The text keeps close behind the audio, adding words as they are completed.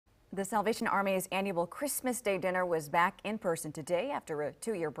The Salvation Army's annual Christmas Day dinner was back in person today after a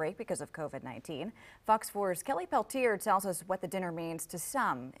 2-year break because of COVID-19. Fox 4's Kelly Peltier tells us what the dinner means to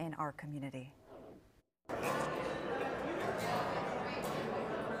some in our community. You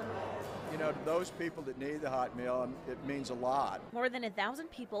know, to those people that need the hot meal, it means a lot. More than 1,000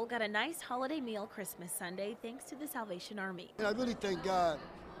 people got a nice holiday meal Christmas Sunday thanks to the Salvation Army. And I really thank God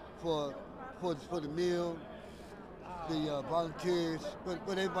for the meal, the volunteers,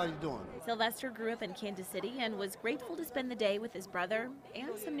 what everybody's doing. Sylvester grew up in Kansas City and was grateful to spend the day with his brother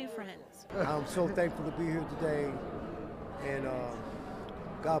and some new friends. I'm so thankful to be here today, and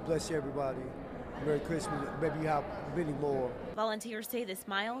God bless everybody. Merry Christmas. Maybe you have many more. Volunteers say the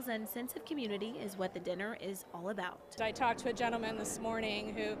smiles and sense of community is what the dinner is all about. I talked to a gentleman this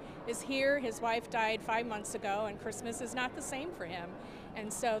morning who is here. His wife died 5 months ago, and Christmas is not the same for him.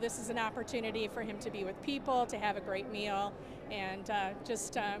 And so this is an opportunity for him to be with people, to have a great meal, and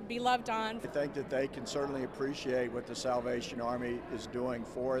just be loved on. I think that they can certainly appreciate what the Salvation Army is doing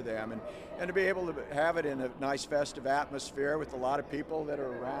for them, and to be able to have it in a nice festive atmosphere with a lot of people that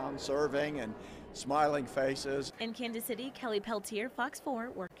are around serving and smiling faces. In Kansas City, Kelly Peltier, Fox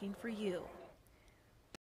 4, working for you.